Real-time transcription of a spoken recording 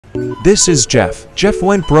This is Jeff. Jeff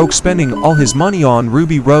went broke spending all his money on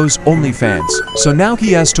Ruby Rose OnlyFans, so now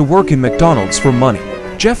he has to work in McDonald's for money.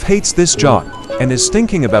 Jeff hates this job and is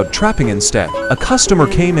thinking about trapping instead. A customer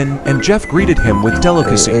came in and Jeff greeted him with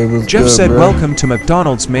delicacy. Jeff said, "Welcome to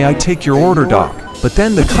McDonald's, may I take your order, dog?" But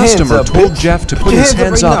then the customer told Jeff to put his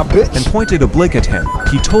hands up and pointed a blick at him.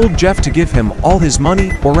 He told Jeff to give him all his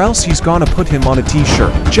money or else he's gonna put him on a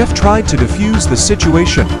t-shirt. Jeff tried to defuse the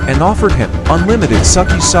situation and offered him unlimited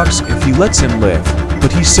sucky sucks if he lets him live.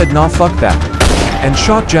 But he said nah, fuck that, and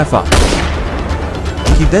shot Jeff up.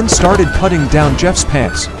 He then started putting down Jeff's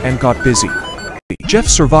pants and got busy. Jeff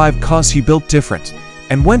survived cause he built different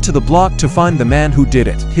and went to the block to find the man who did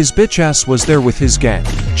it. His bitch ass was there with his gang.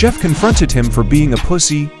 Jeff confronted him for being a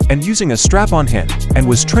pussy and using a strap on him and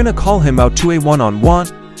was trying to call him out to a one-on-one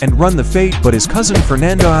and run the fade, but his cousin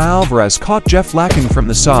Fernando Alvarez caught Jeff lacking from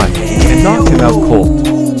the side and knocked him out cold.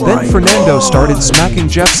 Then Fernando started smacking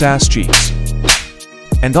Jeff's ass cheeks,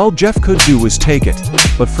 and all Jeff could do was take it.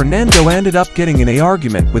 But Fernando ended up getting in an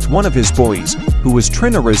argument with one of his boys, who was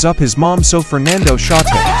trying to raise up his mom, so Fernando shot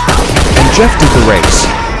him, and Jeff did the race.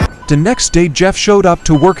 The next day Jeff showed up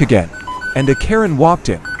to work again, and a Karen walked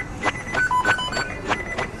in.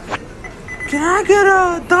 Can I get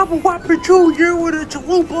a double Whopper Jr. with a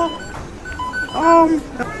chalupa?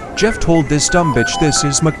 Jeff told this dumb bitch, "This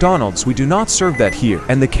is McDonald's, we do not serve that here."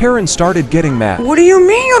 And the Karen started getting mad. What do you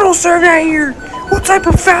mean you don't serve that here? What type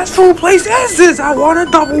of fast food place is this? I want a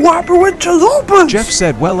double Whopper with chalupas. Jeff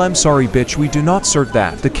said, "Well, I'm sorry bitch, we do not serve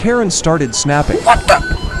that." The Karen started snapping. What the?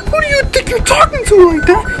 Who do you think you're talking to like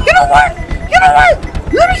that? You know what?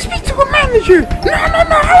 Let me speak to a manager. No,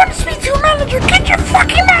 I want to speak to a manager. Get your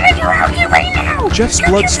fucking manager out here right now. Jeff's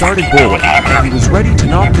blood started boiling, and he was ready to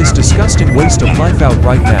knock this disgusting waste of life out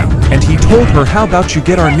right now. And he told her, "How about you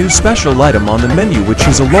get our new special item on the menu, which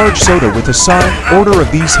is a large soda with a side order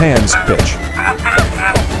of these hands, bitch,"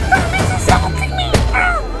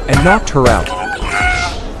 and knocked her out.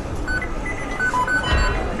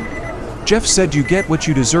 Jeff said, "You get what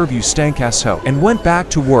you deserve, you stank ass hoe," and went back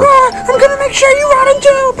to work. I'm gonna make sure you rot in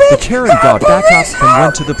jail, bitch. The Karen got back up and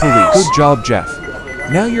went to the police. Good job, Jeff.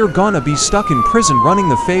 Now you're gonna be stuck in prison running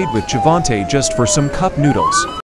the fade with Javante just for some cup noodles.